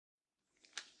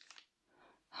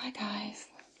Hi guys,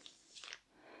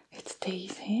 it's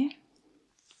Dee's here.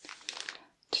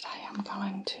 Today I'm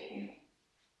going to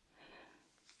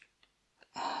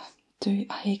do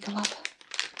a glove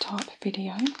type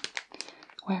video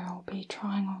where I'll be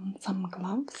trying on some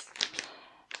gloves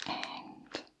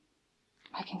and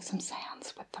making some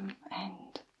sounds with them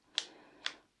and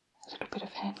a little bit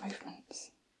of hand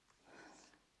movements.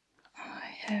 I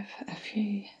have a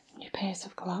few new pairs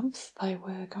of gloves. They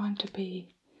were going to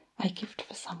be a gift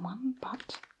for someone,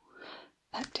 but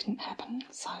that didn't happen,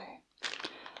 so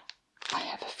I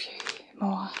have a few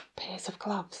more pairs of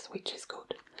gloves, which is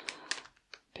good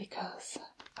because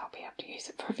I'll be able to use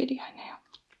it for a video now.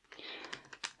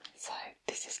 So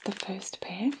this is the first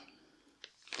pair,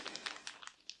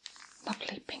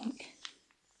 lovely pink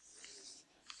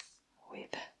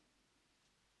with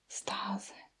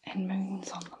stars and moons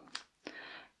on them.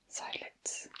 So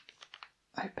let's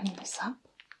open this up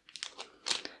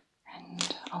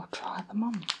and I'll try them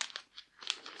on.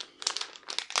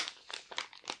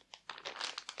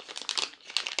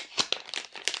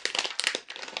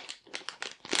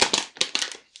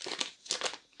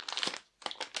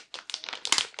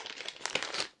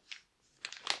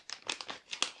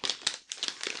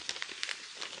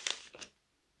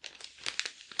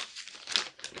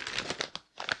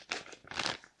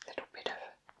 Little bit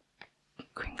of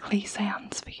crinkly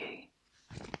sounds for you.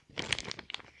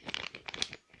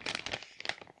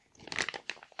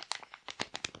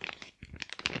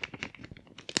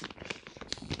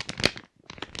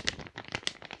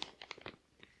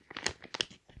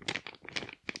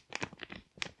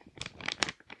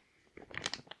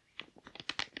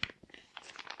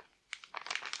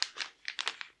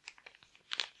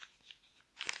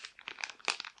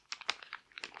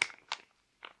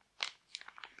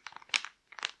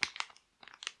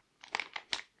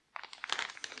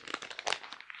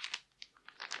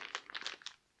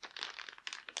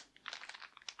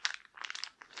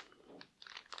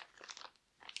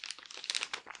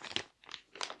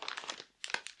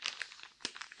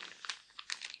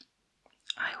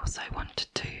 I also wanted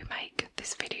to make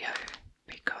this video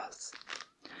because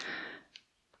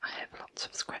I have lots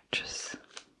of scratches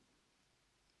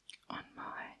on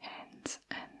my hands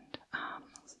and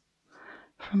arms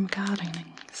from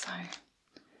gardening, so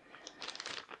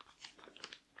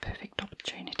perfect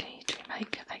opportunity to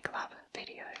make a glove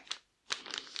video.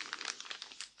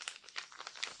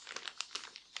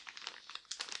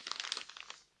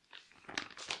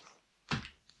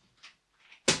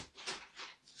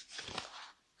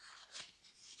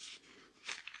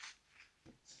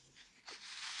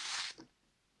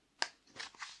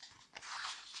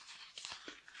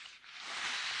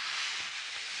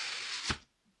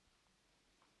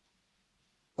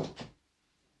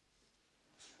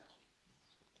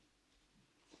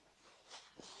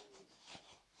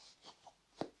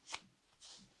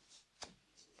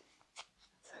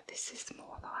 So this is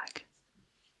more like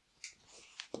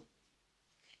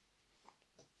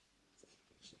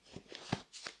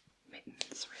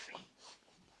mittens, really.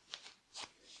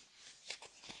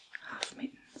 Half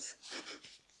mittens.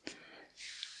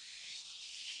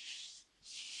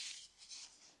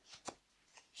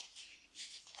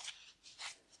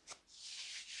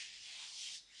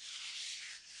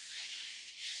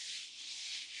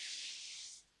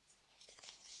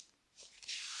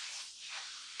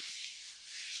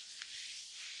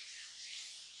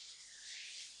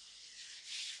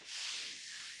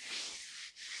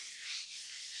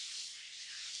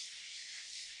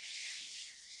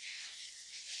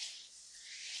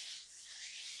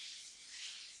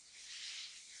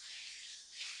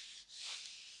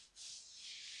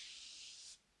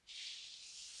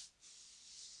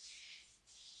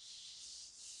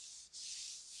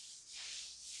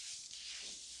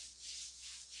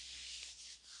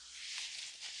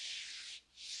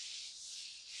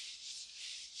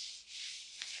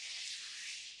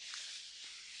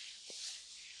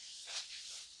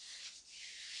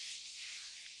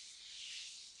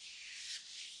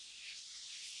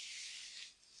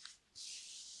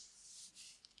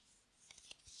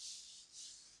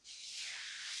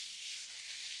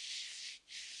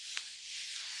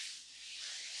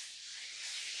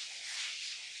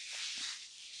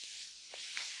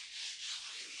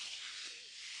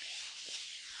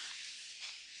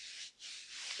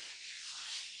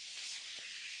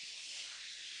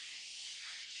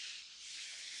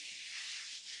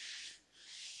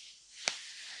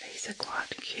 These are quite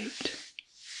cute.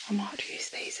 I might use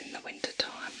these in the winter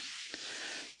time.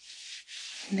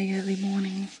 In the early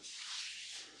morning,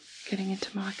 getting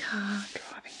into my car,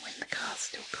 driving when the car's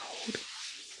still cold.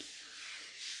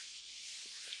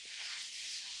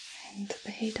 And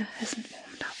the heater hasn't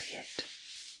warmed up yet.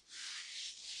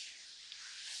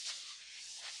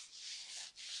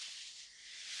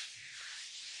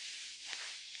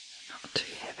 Not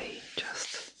too heavy,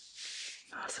 just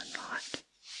nice and light.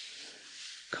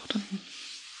 Cotton.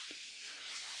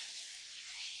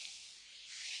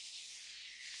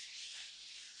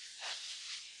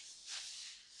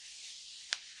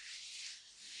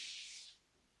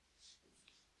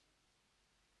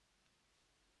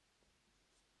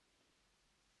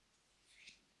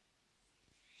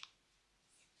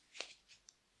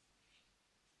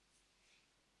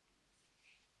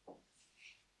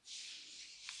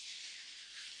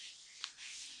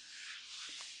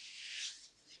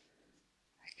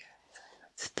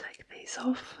 Let's take these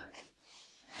off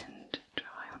and try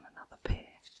on another pair.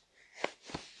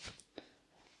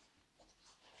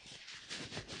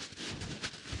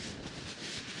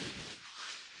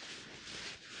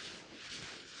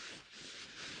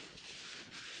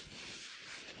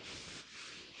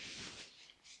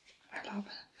 I love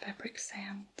fabric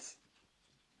sounds.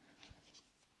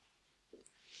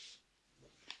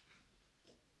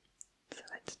 So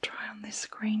let's try on this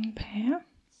green pair.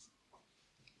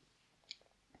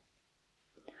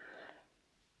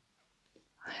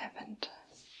 I haven't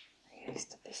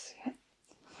used this yet.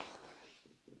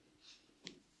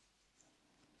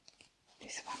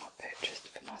 This one I purchased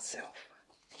for myself.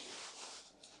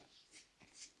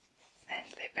 And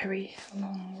they're very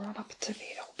long, right up to the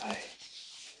elbow. There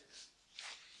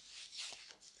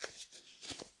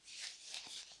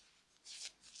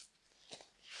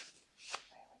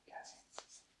we go.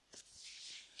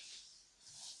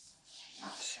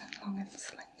 Nice and long and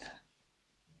slender.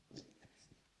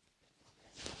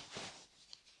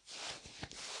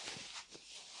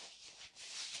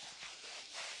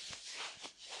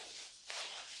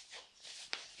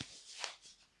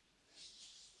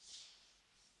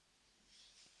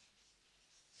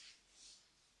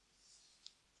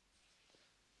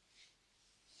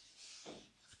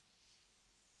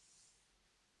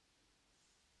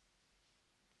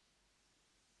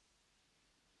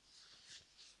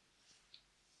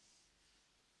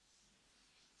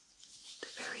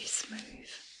 They're very smooth.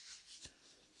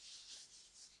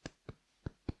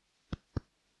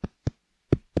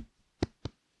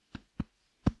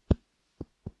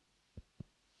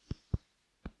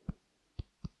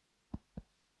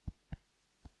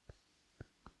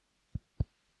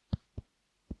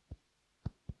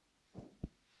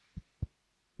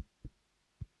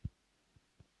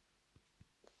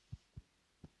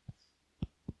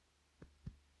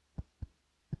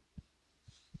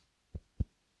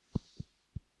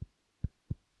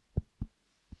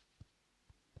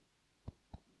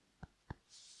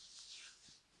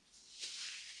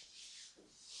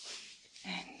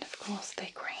 And of course they're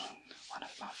green, one of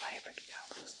my favourite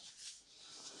colours.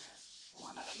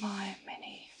 One of my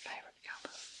many favourite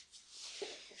colours.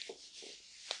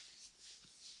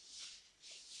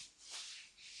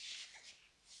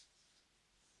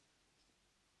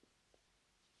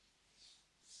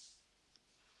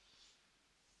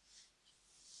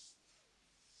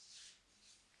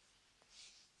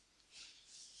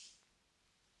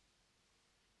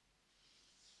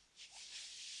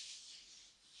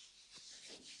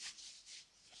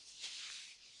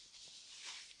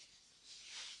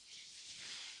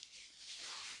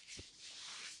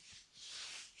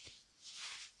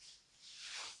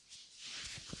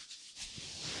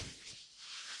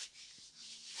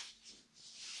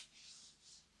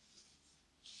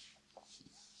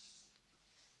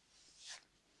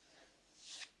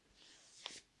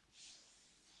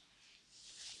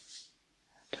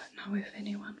 I don't know if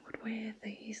anyone would wear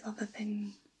these other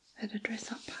than at a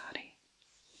dress-up party.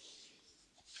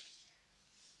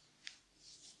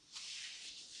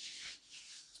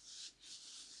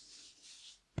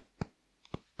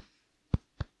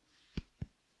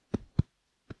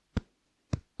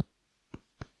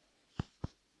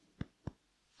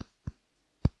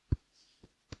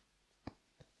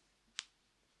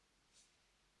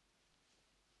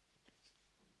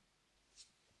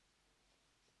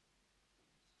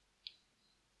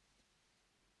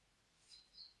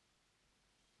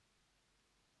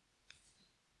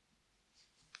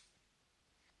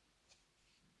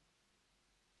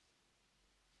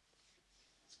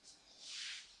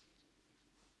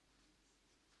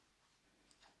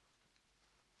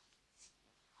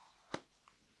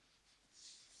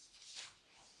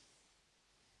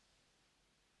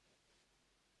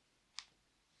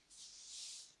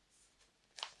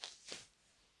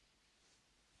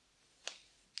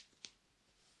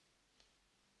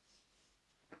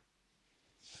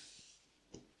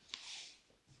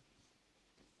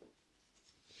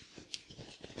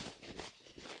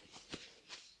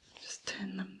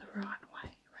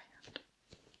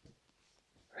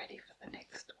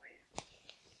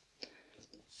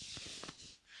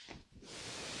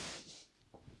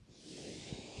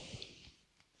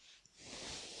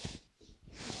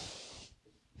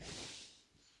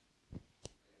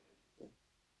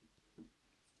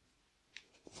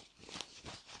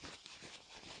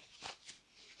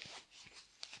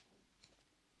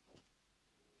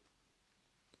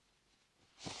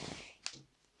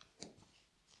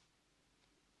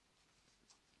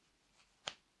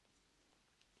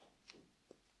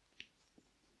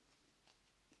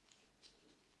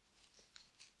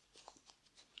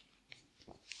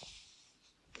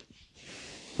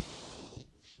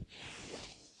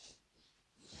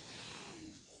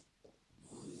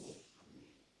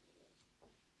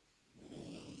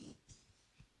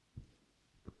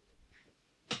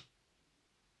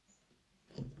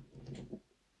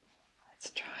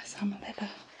 some leather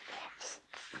gloves.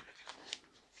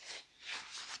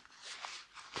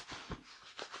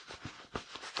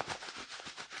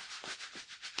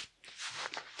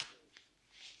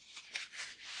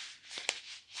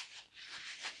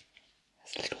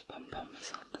 There's little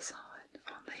pom-poms on the side,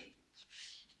 on the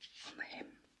hem.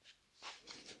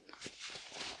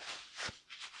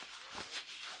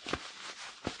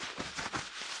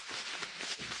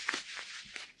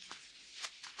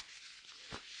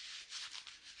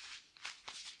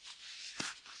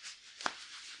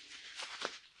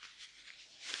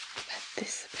 Let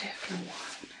this appear for a while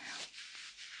now.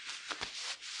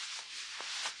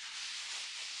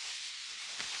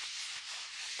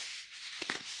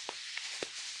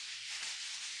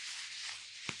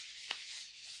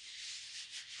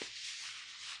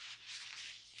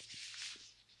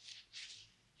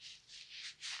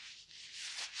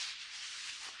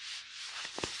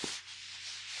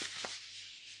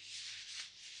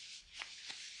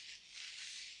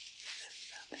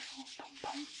 That little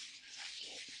pom-pom, so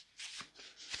cute.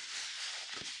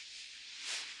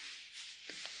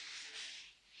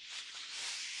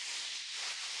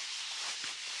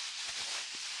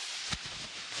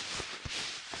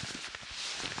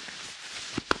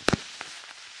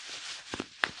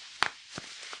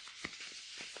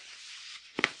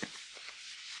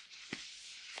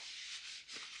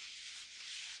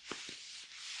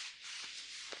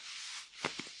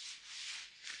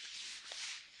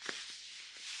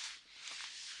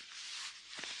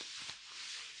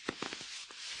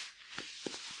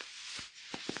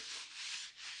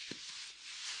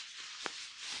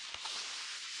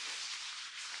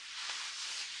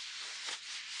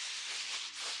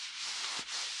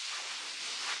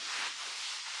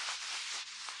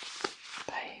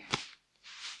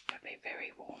 They'll be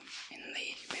very warm in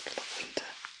the middle of winter.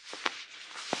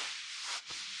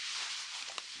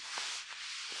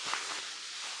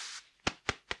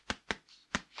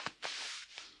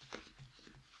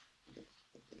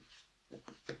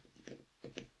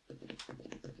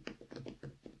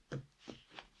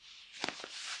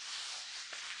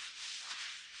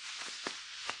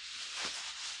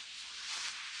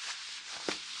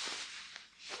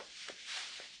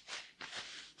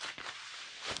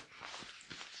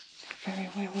 Very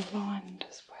well aligned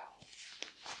as well.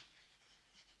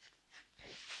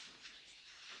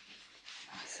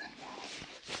 Nice and warm.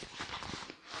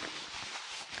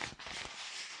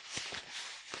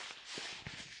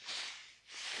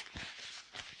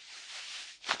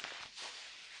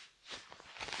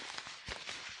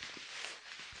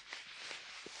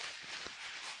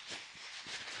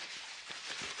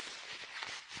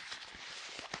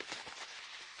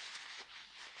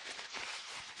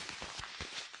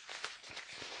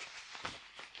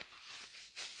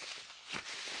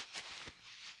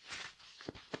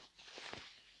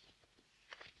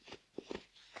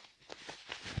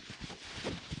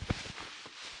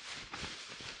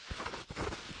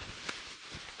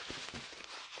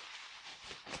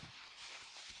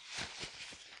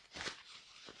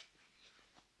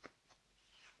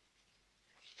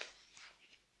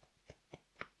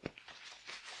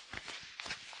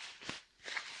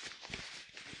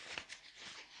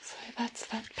 So that's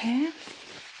that pair.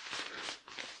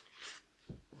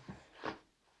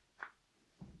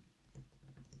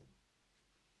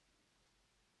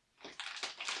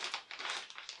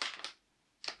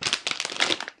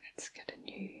 Let's get a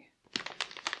new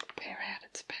pair out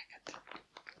its packet.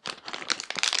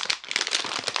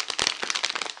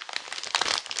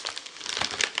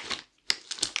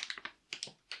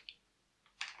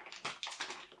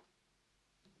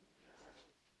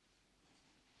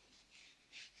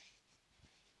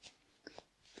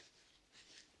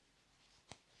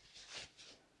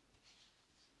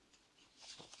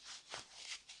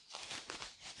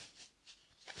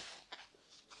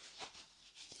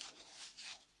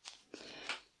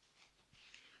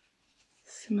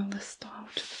 Similar style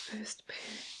to the first pair,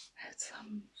 had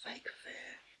some fake fur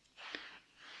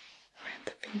around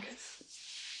the fingers,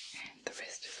 and the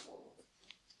rest is wool,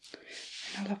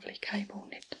 and a lovely cable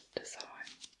knit design.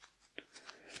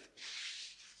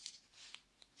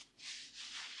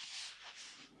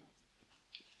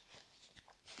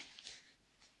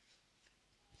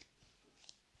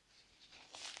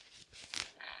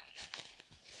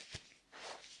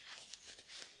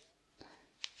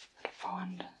 Gotta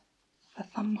find the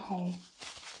thumb hole.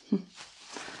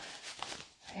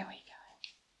 There we go.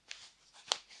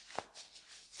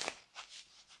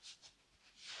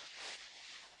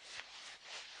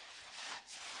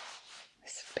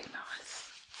 This would be nice.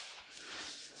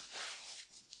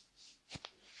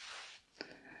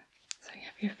 So you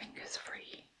have your fingers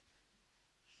free.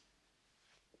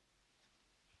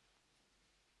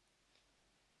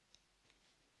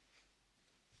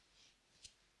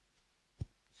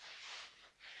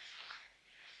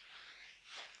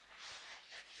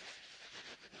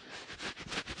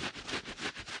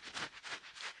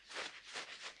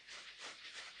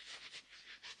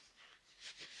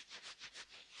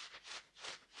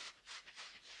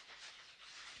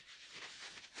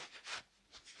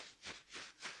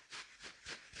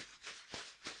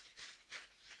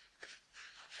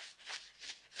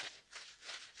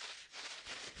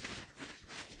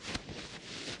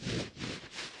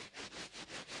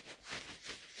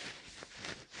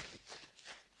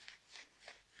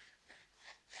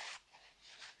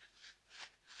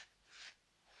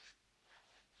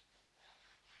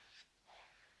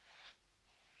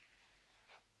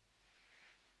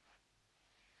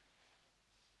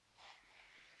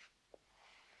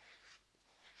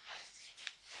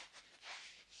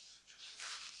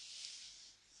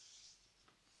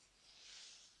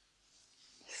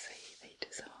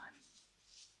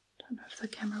 the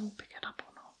camera will pick it up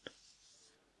or not.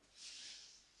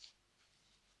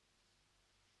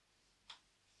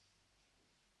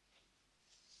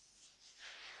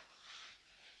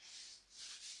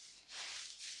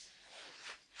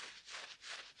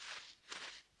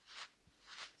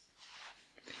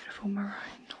 Beautiful maroon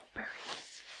or berry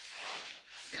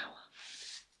colour.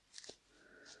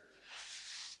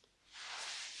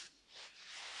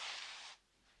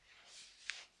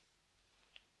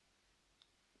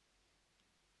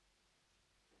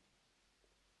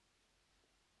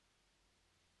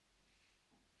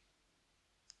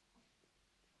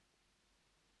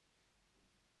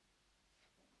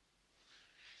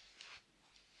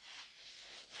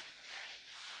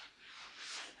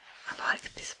 I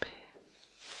like this pair.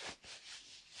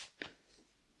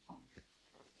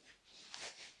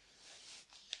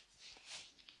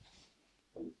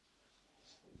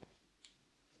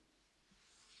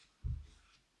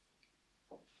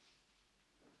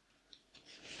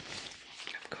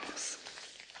 Of course,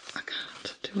 I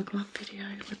can't do a glove video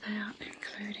without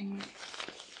including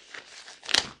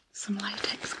some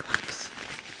latex gloves.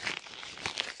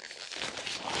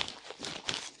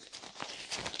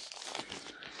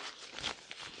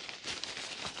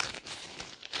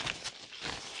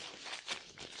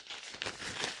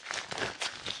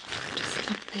 I just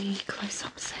love the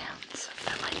close-up sounds of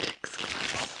the latex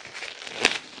gloves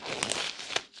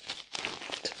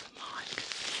to the mic.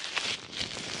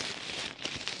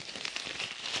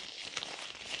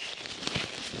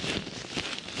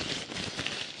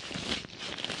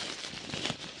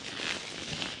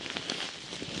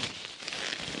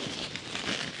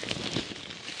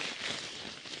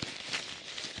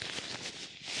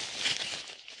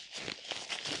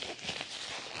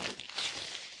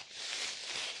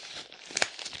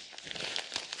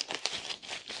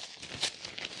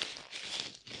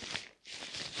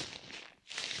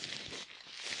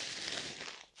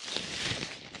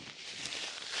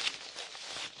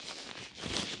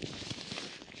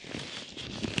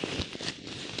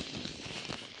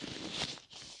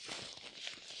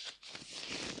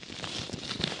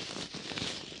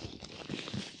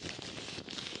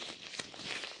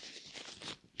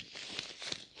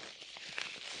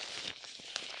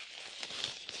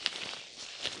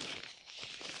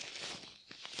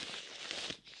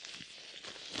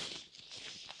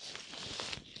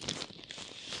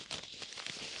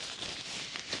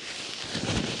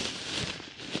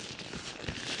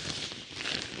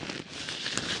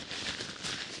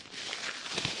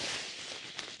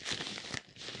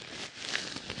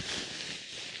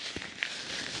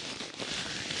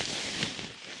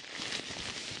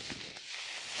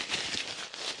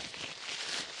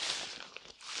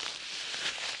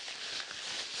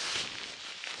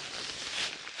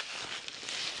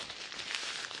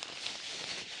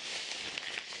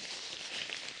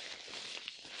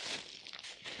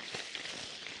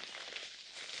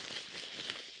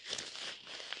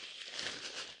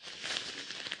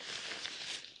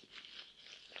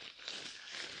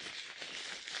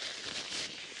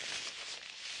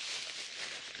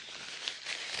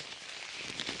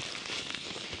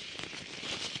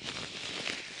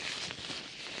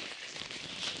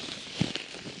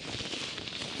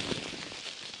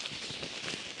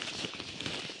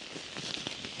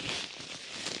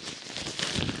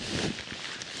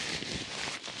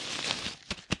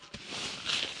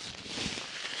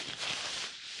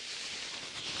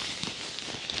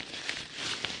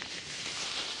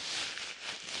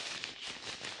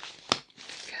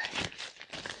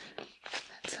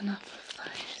 Enough of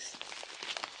those.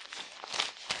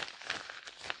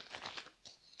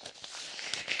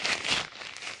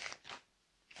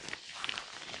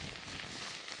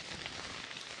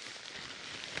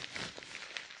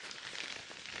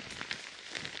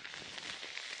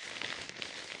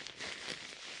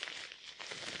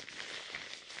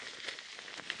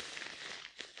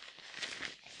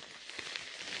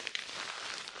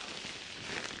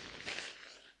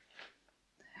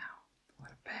 Now,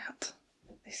 what about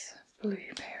this blue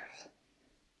pair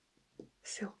of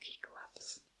silky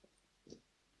gloves? I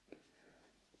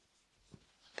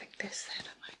think they're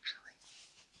satin actually.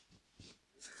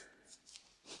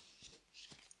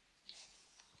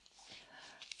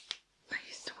 I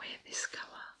used to wear this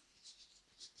colour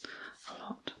a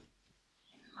lot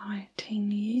in my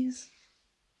teen years.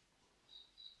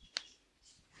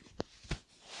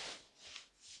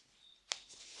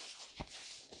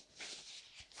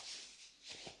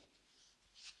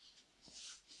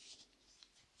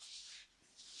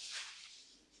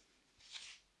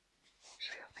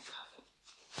 Actually, I think I've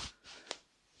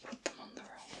put them on the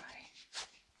wrong way.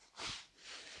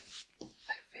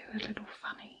 They feel a little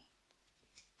funny.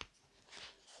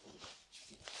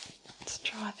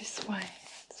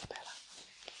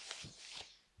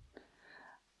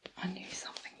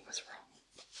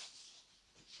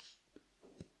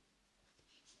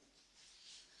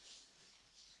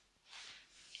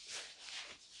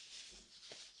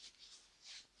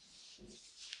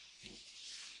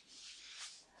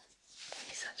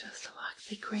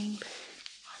 the green pair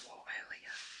I wore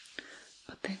earlier,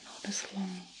 but they're not as long.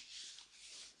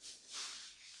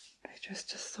 They're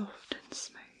just as soft and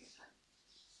smooth.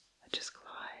 They just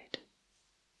glide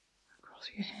across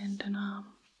your hand and arm.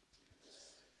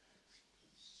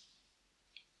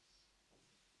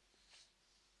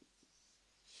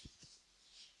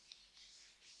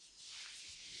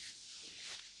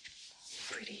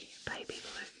 Pretty baby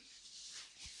blue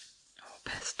or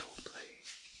pastel blue.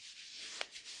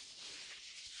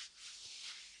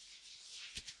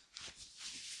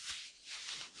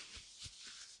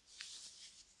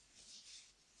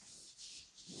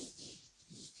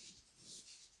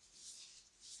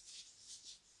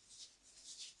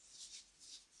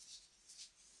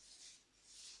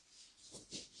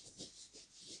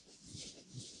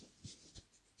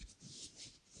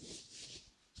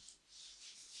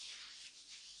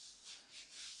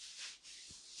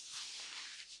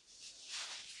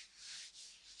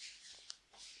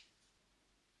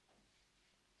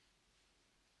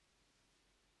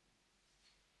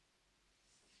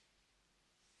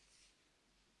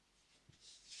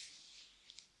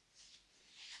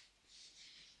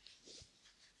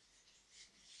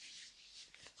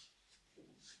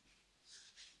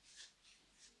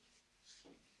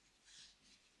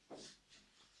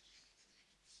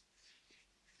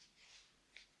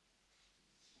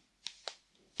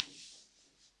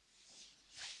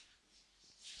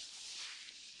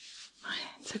 My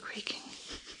hands are creaking.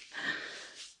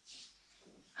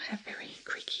 I have very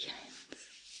creaky hands,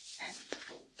 and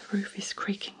the roof is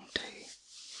creaking too.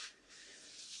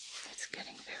 It's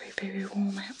getting very, very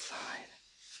warm outside.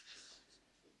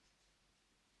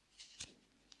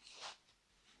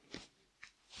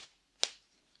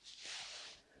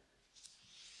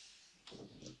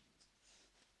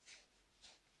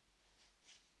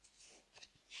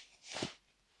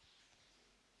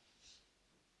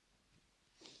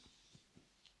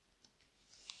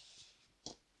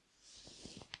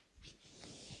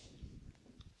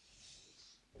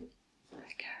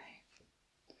 Okay.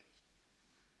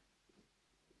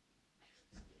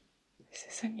 This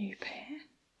is a new pair.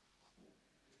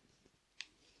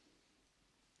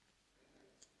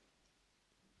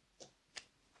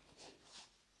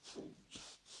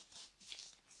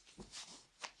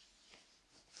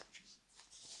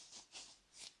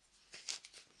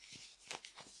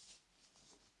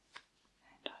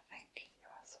 And I think you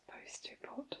are supposed to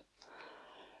put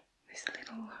this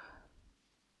little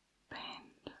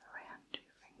band around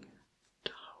your finger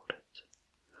to hold it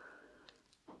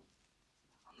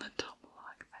on the top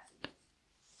like that.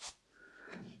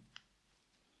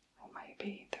 Or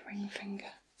maybe the ring finger.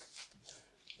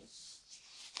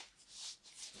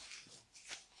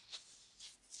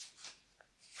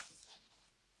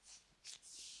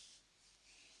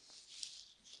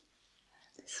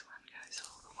 This one goes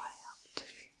all the way up to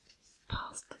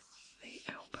past the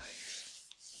elbow.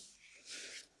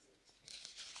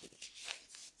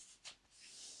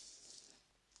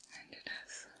 And it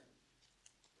has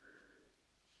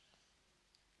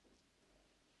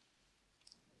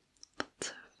lots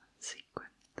of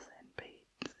sequins and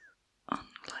beads on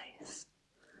lace.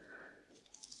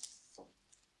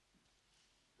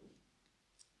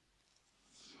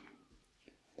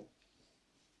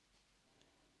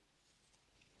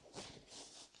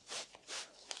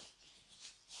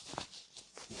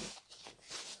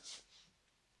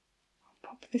 I'll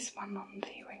pop this one on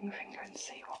the ring finger and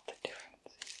see what the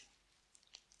difference is.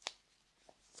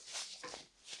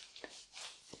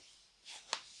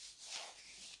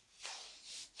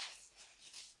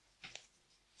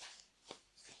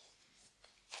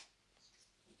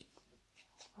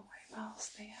 All the way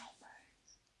past the elbows.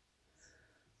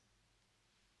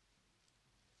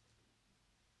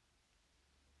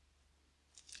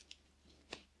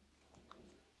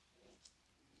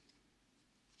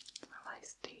 A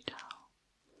lace detail.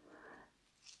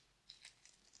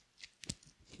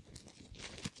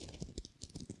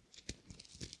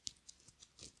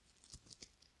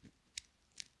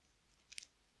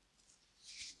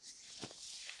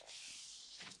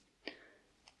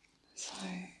 So,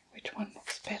 which one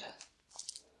looks better?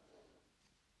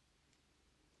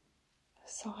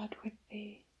 The side with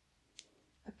the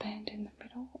band in the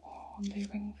middle, or on the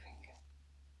ring finger?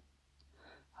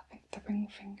 I think the ring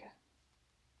finger.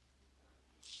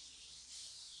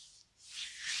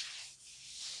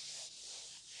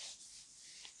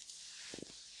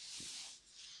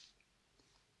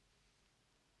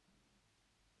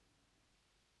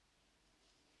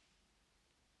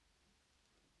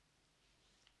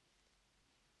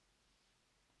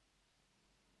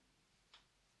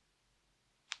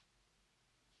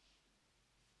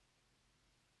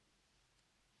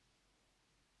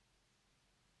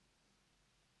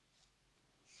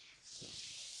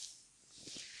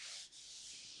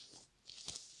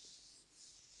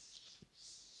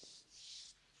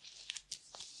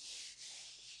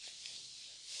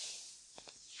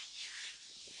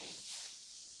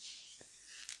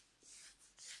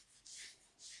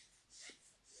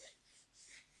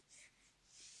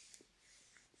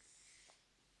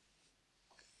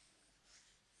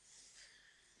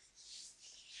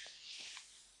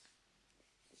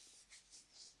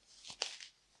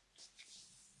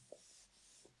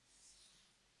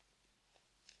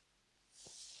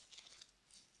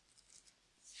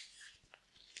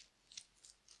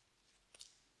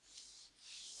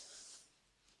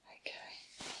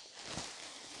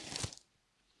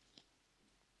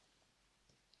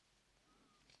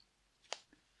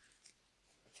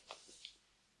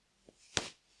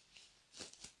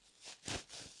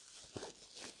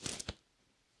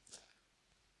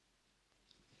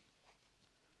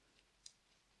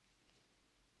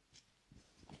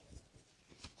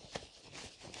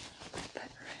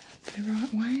 the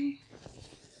right way.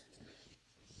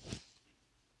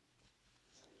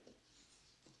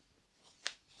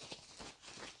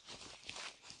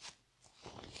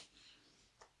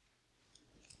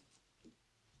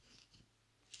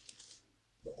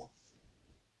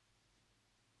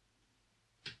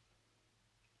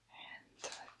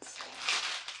 Let's see.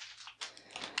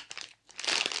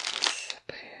 This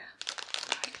pair.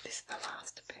 No, this is the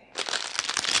last pair.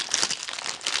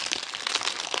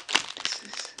 This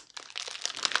is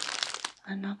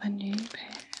another new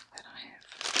pair that I have.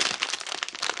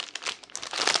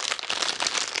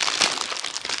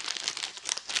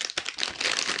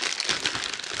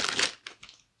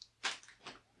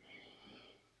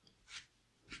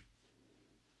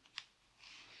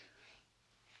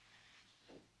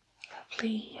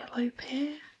 Lovely yellow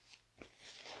pair.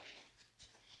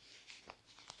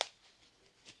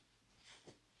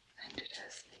 And it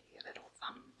has the little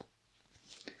thumb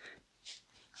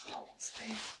holes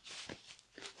there.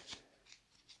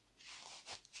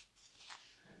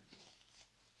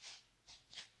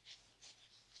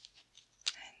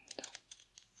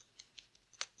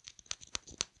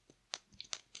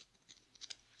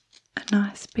 And a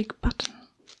nice big button.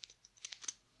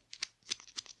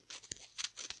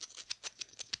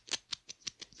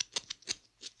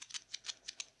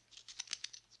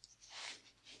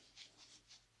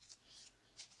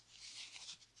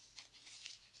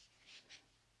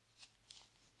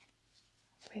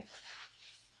 With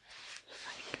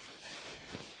fake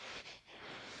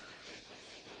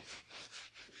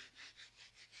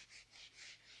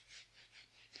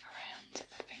around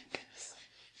the fingers.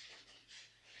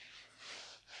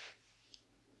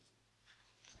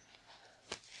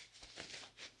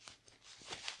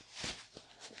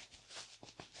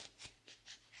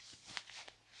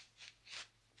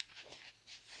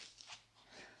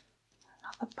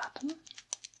 Another button.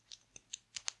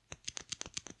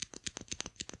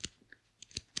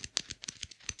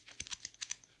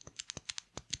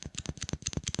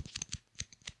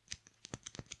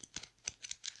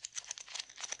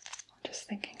 Just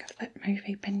thinking of that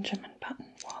movie Benjamin Button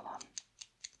while I'm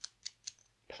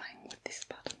playing with this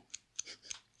button.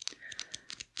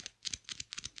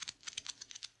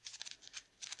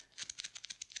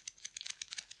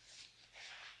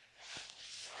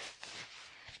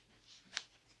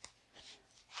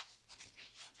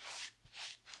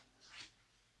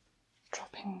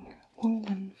 Dropping wool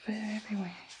and fur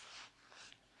everywhere.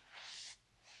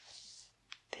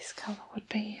 This colour would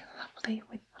be lovely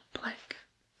with the black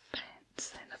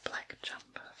pants and a black jumper.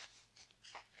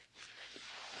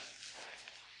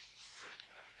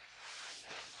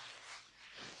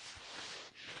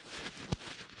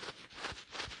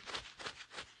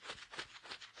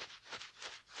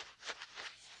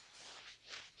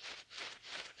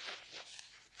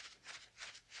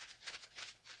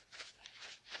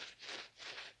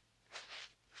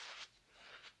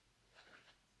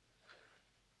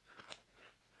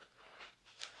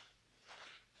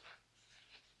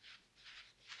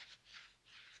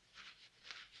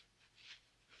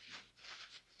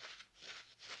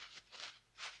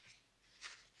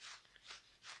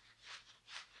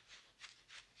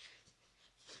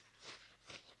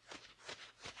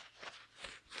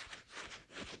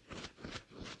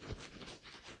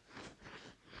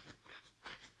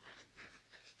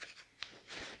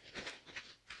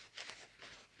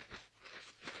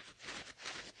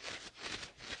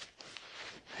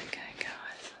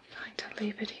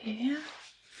 Leave it here.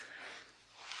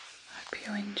 Hope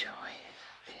you enjoy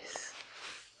this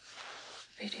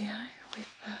video with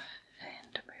the